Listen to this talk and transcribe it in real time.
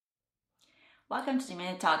Welcome to the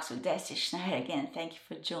Minute Talks with Deci Schneider. Again, thank you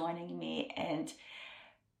for joining me and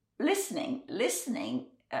listening,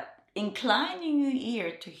 inclining your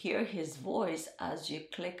ear to hear his voice as you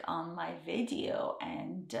click on my video,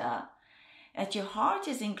 and that your heart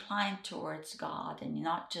is inclined towards God and you're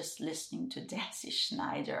not just listening to Deci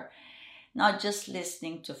Schneider, not just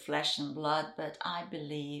listening to flesh and blood, but I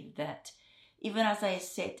believe that even as I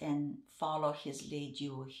sit and follow his lead,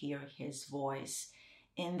 you will hear his voice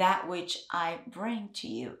in that which I bring to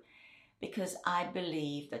you, because I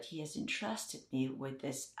believe that he has entrusted me with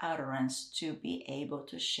this utterance to be able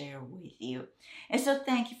to share with you. And so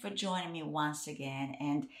thank you for joining me once again.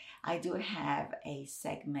 And I do have a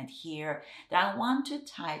segment here that I want to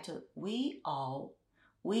title, We All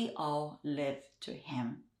Live to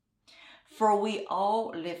Him. For we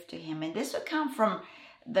all live to him. And this will come from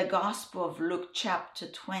the Gospel of Luke chapter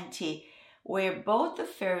 20, where both the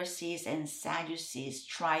Pharisees and Sadducees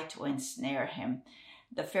tried to ensnare him.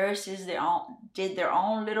 The Pharisees did their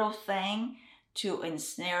own little thing to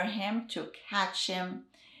ensnare him, to catch him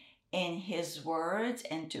in his words,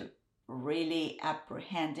 and to really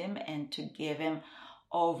apprehend him and to give him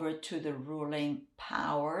over to the ruling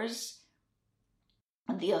powers,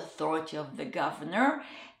 the authority of the governor.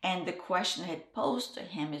 And the question had posed to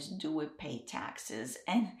him is, do we pay taxes?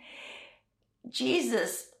 And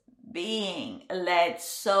Jesus, being led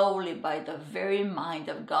solely by the very mind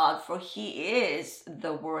of God, for he is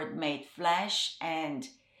the Word made flesh, and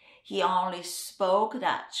he only spoke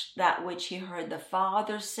that which he heard the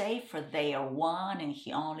Father say, for they are one, and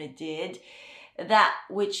he only did that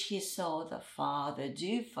which he saw the Father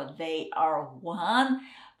do, for they are one,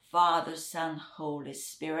 Father, Son, Holy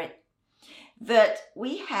Spirit. That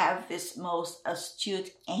we have this most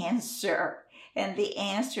astute answer. And the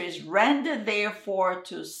answer is, render therefore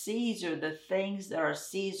to Caesar the things that are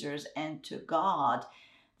Caesar's, and to God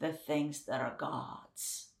the things that are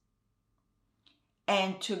God's.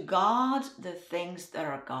 And to God the things that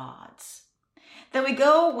are God's. Then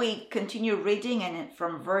we continue reading, and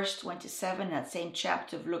from verse 27, that same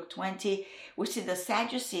chapter of Luke 20, we see the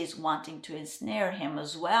Sadducees wanting to ensnare him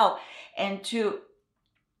as well, and to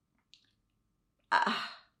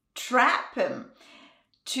trap him,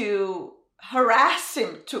 to harass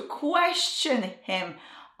him, to question him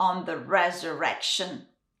on the resurrection.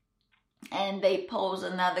 And they pose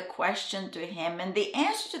another question to him, and the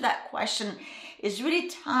answer to that question is really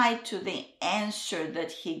tied to the answer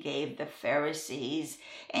that he gave the Pharisees.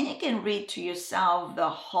 And you can read to yourself the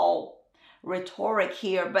whole rhetoric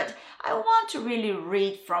here, but I want to really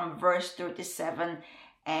read from verse 37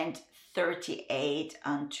 and 38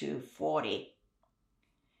 unto 40.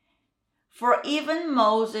 For even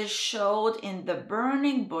Moses showed in the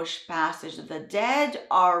burning bush passage that the dead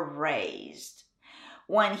are raised,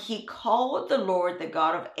 when he called the Lord the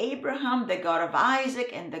God of Abraham, the God of Isaac,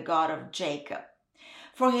 and the God of Jacob.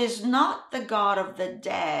 For he is not the God of the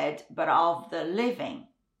dead, but of the living.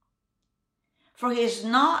 For he is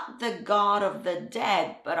not the God of the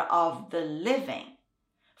dead, but of the living.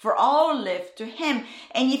 For all live to him.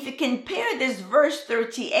 And if you compare this verse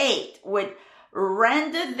 38 with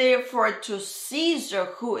render therefore to Caesar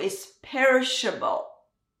who is perishable,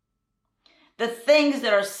 the things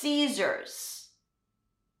that are Caesar's,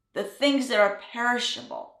 the things that are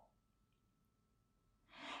perishable,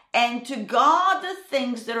 and to God the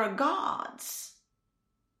things that are God's.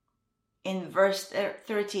 In verse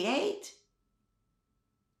 38,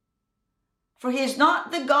 for he is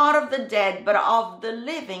not the God of the dead, but of the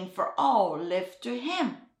living, for all live to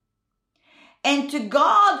him. And to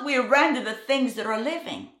God we render the things that are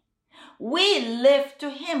living. We live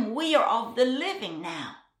to him. We are of the living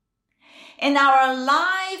now. And our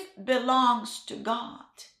life belongs to God.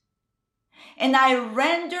 And I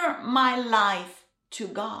render my life to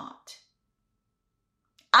God.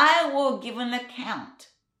 I will give an account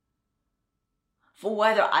for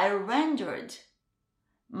whether I rendered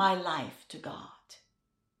my life to God.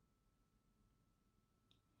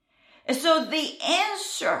 And so the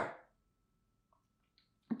answer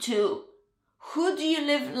to who do you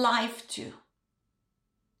live life to?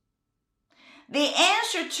 The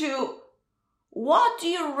answer to what do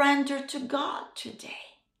you render to God today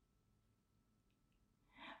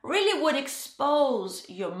really would expose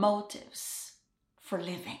your motives for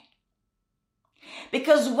living.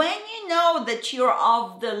 Because when you know that you're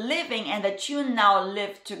of the living and that you now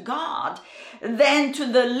live to God, then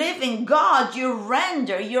to the living God you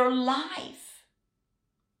render your life.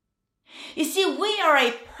 You see, we are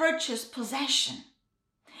a purchased possession.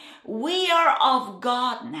 We are of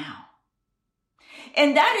God now.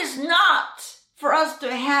 And that is not for us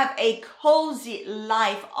to have a cozy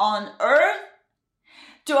life on earth,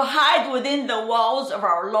 to hide within the walls of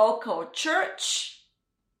our local church,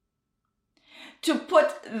 to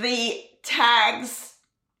put the tags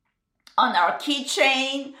on our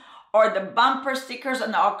keychain or the bumper stickers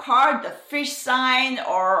on our car, the fish sign,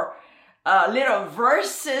 or little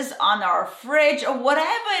verses on our fridge, or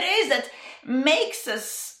whatever it is that makes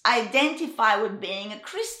us identify with being a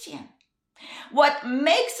Christian. What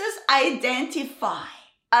makes us identify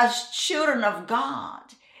as children of God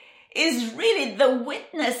is really the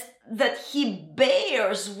witness that He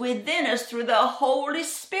bears within us through the Holy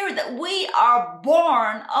Spirit, that we are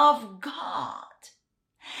born of God,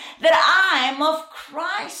 that I'm of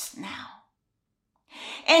Christ now.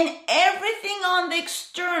 And everything on the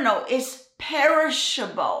external is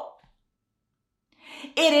perishable.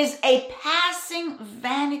 It is a passing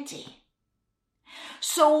vanity.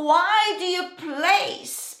 So why do you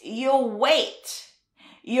place your weight,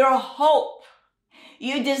 your hope,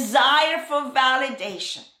 your desire for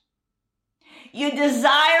validation, your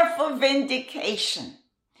desire for vindication,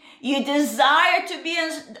 your desire to be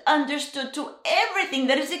understood to everything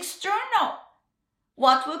that is external,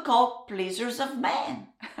 what we call pleasers of man?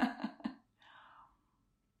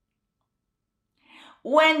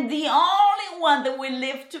 When the only one that we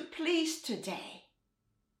live to please today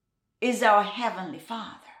is our Heavenly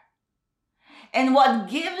Father. And what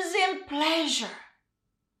gives Him pleasure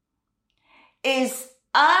is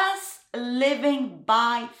us living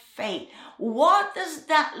by faith. What does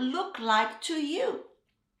that look like to you?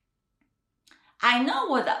 I know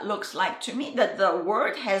what that looks like to me, that the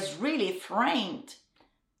Word has really framed.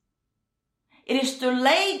 It is to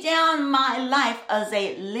lay down my life as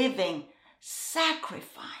a living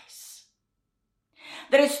sacrifice.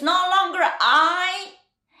 That it's no longer I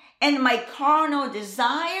and my carnal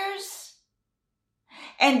desires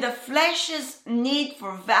and the flesh's need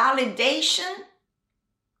for validation,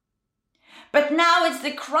 but now it's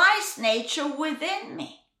the Christ nature within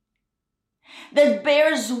me that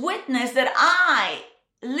bears witness that I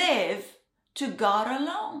live to God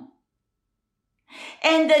alone,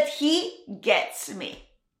 and that He gets me,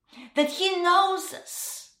 that He knows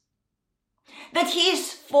us, that He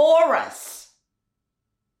is for us.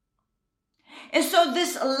 And so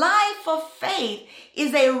this life of faith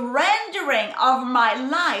is a rendering of my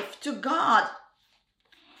life to God.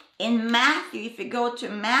 In Matthew, if you go to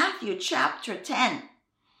Matthew chapter 10,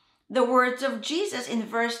 the words of Jesus in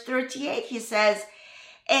verse 38, He says,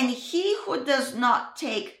 "And he who does not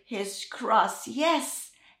take his cross,"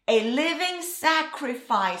 yes, a living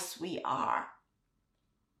sacrifice we are.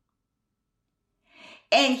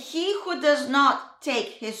 "And he who does not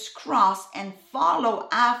take his cross and follow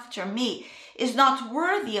after me is not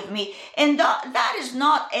worthy of me." And that is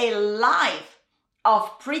not a life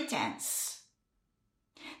of pretense.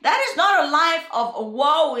 That is not a life of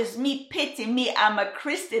woe is me, pity me, I'm a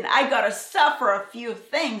Christian, I gotta suffer a few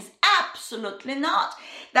things. Absolutely not.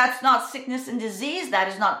 That's not sickness and disease. That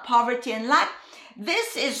is not poverty and lack.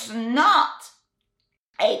 This is not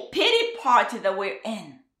a pity party that we're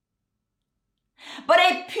in, but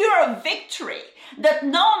a pure victory that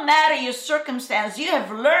no matter your circumstance, you have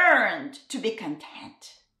learned to be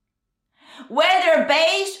content, whether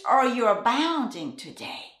based or you're abounding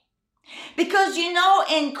today. Because you know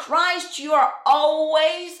in Christ you are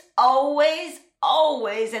always, always,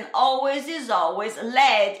 always, and always is always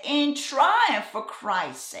led in triumph for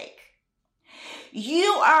Christ's sake.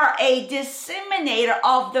 You are a disseminator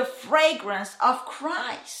of the fragrance of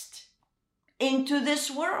Christ into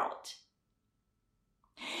this world.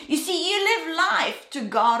 You see, you live life to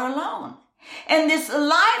God alone. And this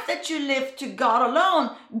life that you live to God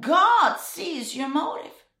alone, God sees your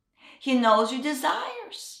motive. He knows your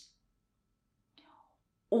desires.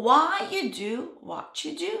 Why you do what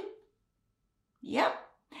you do. Yep.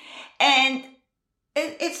 And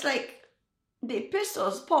it's like the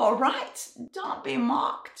epistles Paul writes, don't be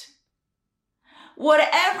mocked.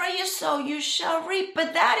 Whatever you sow, you shall reap.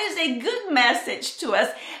 But that is a good message to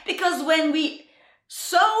us, because when we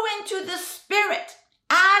sow into the Spirit,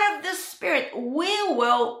 out of the Spirit, we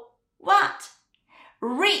will what?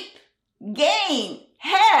 Reap, gain,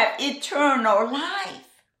 have eternal life.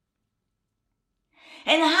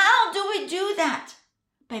 And how do we do that?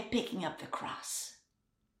 By picking up the cross,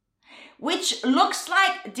 which looks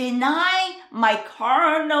like denying my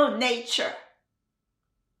carnal nature,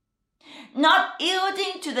 not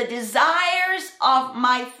yielding to the desires of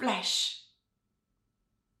my flesh,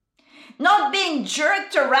 not being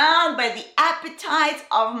jerked around by the appetites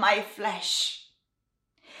of my flesh,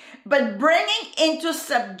 but bringing into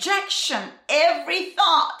subjection every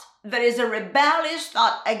thought that is a rebellious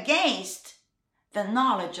thought against the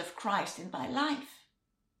knowledge of Christ in my life.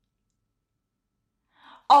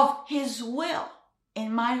 of his will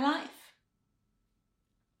in my life.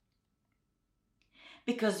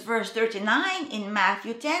 Because verse 39 in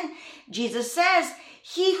Matthew 10, Jesus says,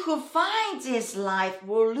 he who finds his life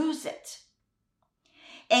will lose it.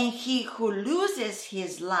 And he who loses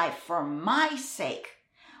his life for my sake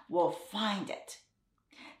will find it.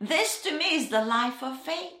 This to me is the life of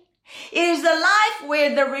faith. It is the life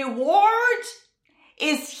where the reward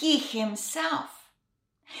is he himself.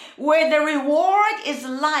 Where the reward is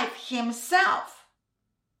life himself.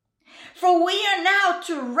 For we are now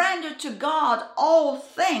to render to God all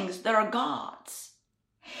things that are God's.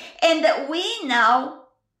 And that we now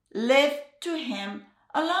live to him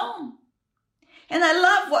alone. And I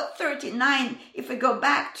love what 39, if we go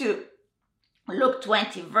back to Luke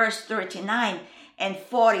 20, verse 39 and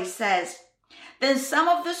 40 says, then some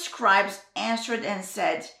of the scribes answered and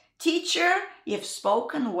said, Teacher, you've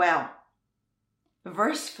spoken well.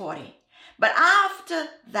 Verse 40, but after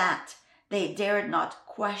that, they dared not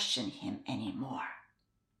question him anymore.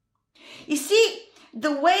 You see,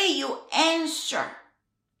 the way you answer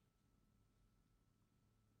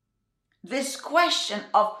this question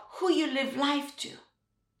of who you live life to.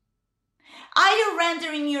 Are you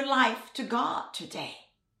rendering your life to God today?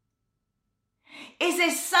 Is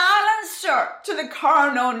a silencer to the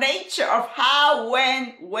carnal nature of how,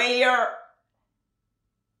 when, where,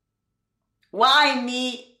 why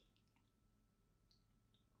me?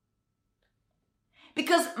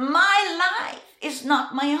 Because my life is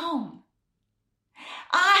not my own.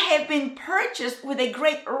 I have been purchased with a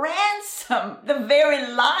great ransom, the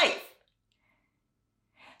very life,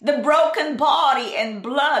 the broken body and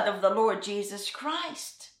blood of the Lord Jesus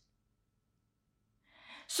Christ.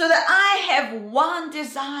 So that I have one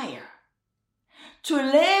desire, to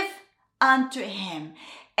live unto him.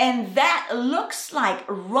 And that looks like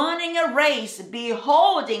running a race,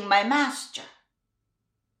 beholding my master.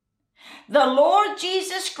 The Lord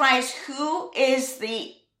Jesus Christ, who is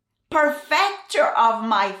the perfecter of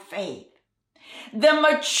my faith, the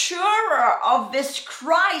maturer of this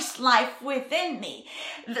Christ life within me,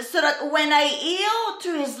 so that when I yield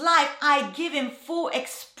to his life, I give him full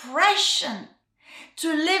expression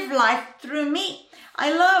to live life through me.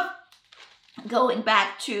 I love going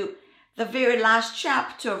back to the very last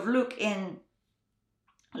chapter of Luke in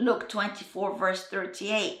Luke 24, verse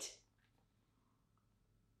 38.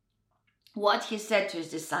 What he said to his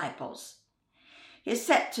disciples. He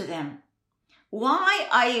said to them, why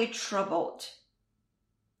are you troubled?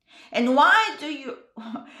 And why do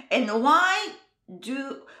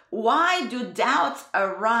doubts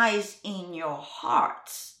arise in your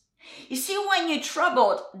hearts? You see, when you're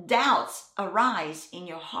troubled, doubts arise in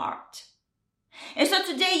your heart. And so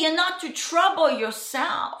today you're not to trouble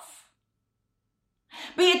yourself,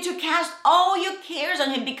 but you're to cast all your cares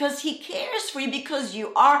on him, because he cares for you, because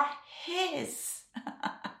you are his.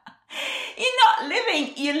 You're not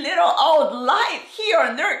living your little old life here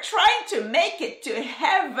on earth trying to make it to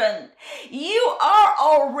heaven. You are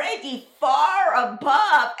already far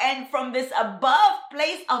above, and from this above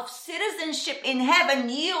place of citizenship in heaven,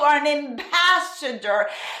 you are an ambassador,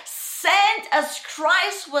 sent as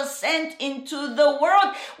Christ was sent into the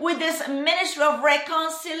world with this ministry of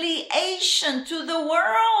reconciliation to the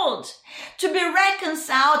world, to be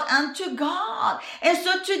reconciled unto God. And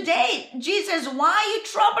so today, Jesus, why are you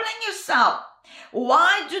troubling yourself?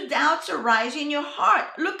 Why do doubts arise in your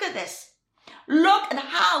heart? Look at this. Look at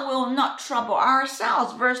how we'll not trouble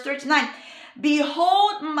ourselves. Verse 39,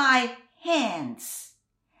 behold my hands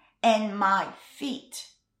and my feet,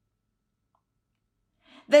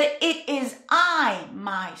 that it is I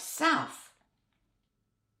myself.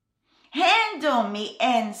 Handle me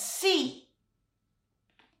and see.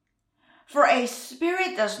 For a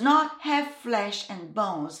spirit does not have flesh and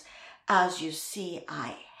bones, as you see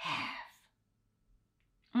I have.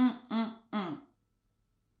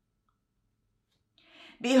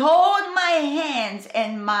 Behold my hands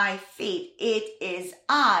and my feet. It is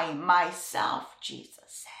I myself, Jesus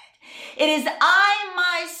said. It is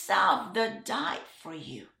I myself that died for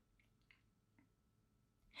you.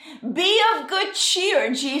 Be of good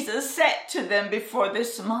cheer, Jesus said to them before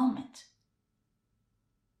this moment,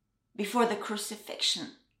 before the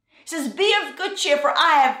crucifixion. He says, be of good cheer, for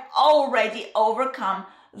I have already overcome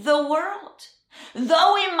the world.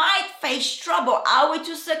 Though we might face trouble, are we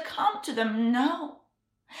to succumb to them? No.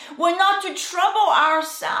 We're not to trouble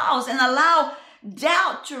ourselves and allow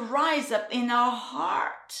doubt to rise up in our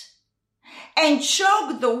heart and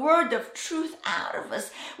choke the word of truth out of us.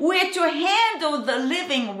 We're to handle the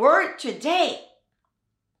living word today.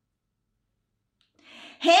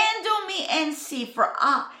 Handle me and see, for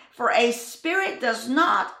For a spirit does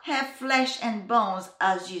not have flesh and bones,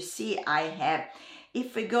 as you see I have.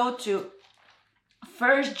 If we go to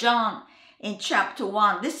 1 John in chapter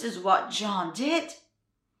 1, this is what John did.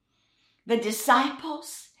 The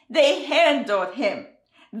disciples, they handled him.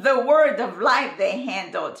 The word of life they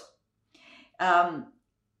handled. 1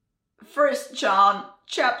 John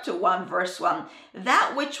chapter 1 verse 1.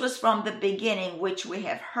 That which was from the beginning, which we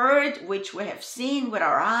have heard, which we have seen with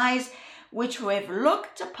our eyes, which we have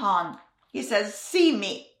looked upon. He says, see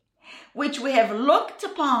me. Which we have looked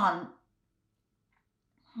upon.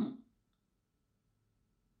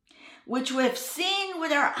 Which we have seen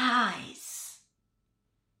with our eyes.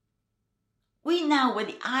 We now with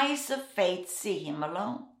the eyes of faith see him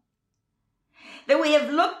alone. That we have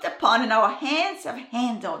looked upon and our hands have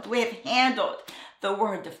handled. We have handled the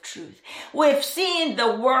word of truth. We have seen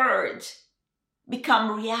the word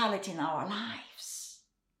become reality in our lives.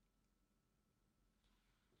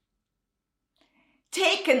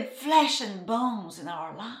 Taken flesh and bones in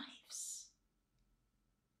our lives.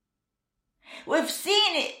 We've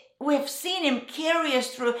seen it. We've seen him carry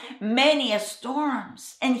us through many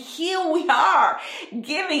storms. And here we are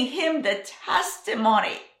giving him the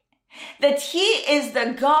testimony that he is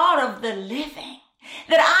the God of the living,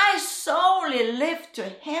 that I solely live to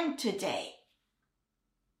him today.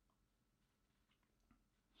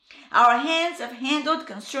 Our hands have handled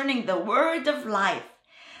concerning the word of life.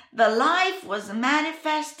 The life was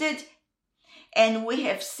manifested, and we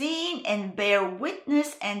have seen and bear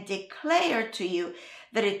witness and declare to you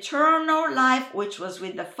that eternal life which was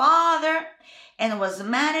with the Father and was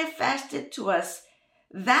manifested to us.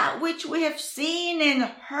 That which we have seen and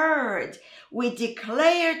heard, we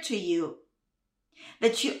declare to you,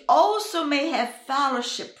 that you also may have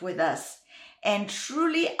fellowship with us. And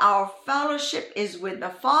truly our fellowship is with the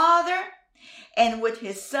Father and with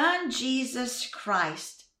his Son, Jesus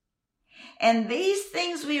Christ. And these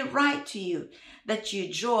things we write to you, that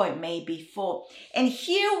your joy may be full. And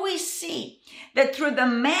here we see that through the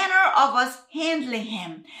manner of us handling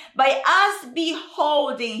him, by us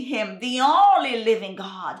beholding him, the only living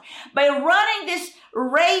God, by running this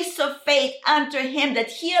race of faith unto him, that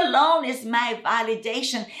he alone is my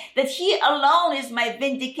validation, that he alone is my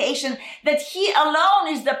vindication, that he alone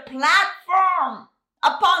is the platform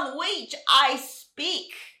upon which I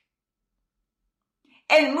speak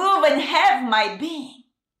and move and have my being.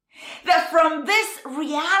 That from this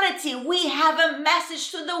reality, we have a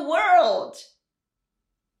message to the world.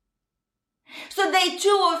 So they too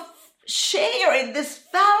will share in this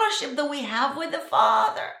fellowship that we have with the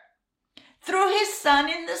Father through his Son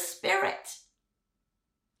in the Spirit.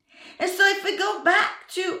 And so if we go back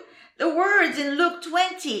to the words in Luke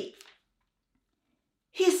 20,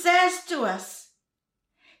 he says to us,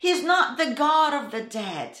 he's not the God of the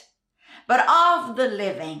dead, but of the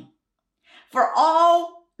living. For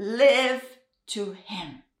all live to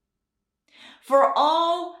him. For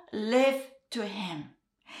all live to him.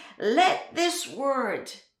 Let this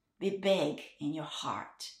word be big in your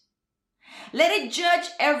heart. Let it judge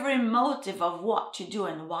every motive of what you do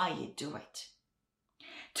and why you do it.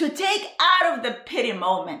 To take out of the pity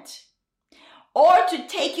moment, or to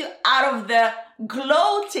take you out of the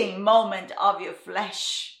gloating moment of your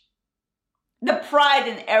flesh. The pride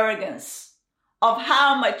and arrogance of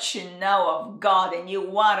how much you know of God and you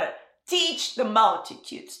want to teach the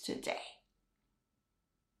multitudes today.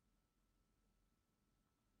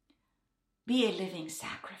 Be a living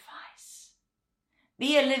sacrifice.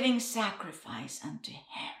 Be a living sacrifice unto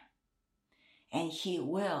him, and he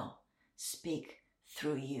will speak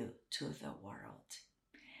through you to the world,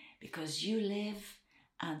 because you live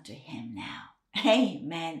unto him now.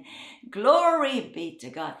 Amen. Glory be to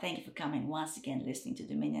God. Thank you for coming once again, listening to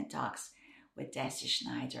Dominion Talks with Deci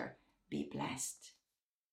Schneider. Be blessed.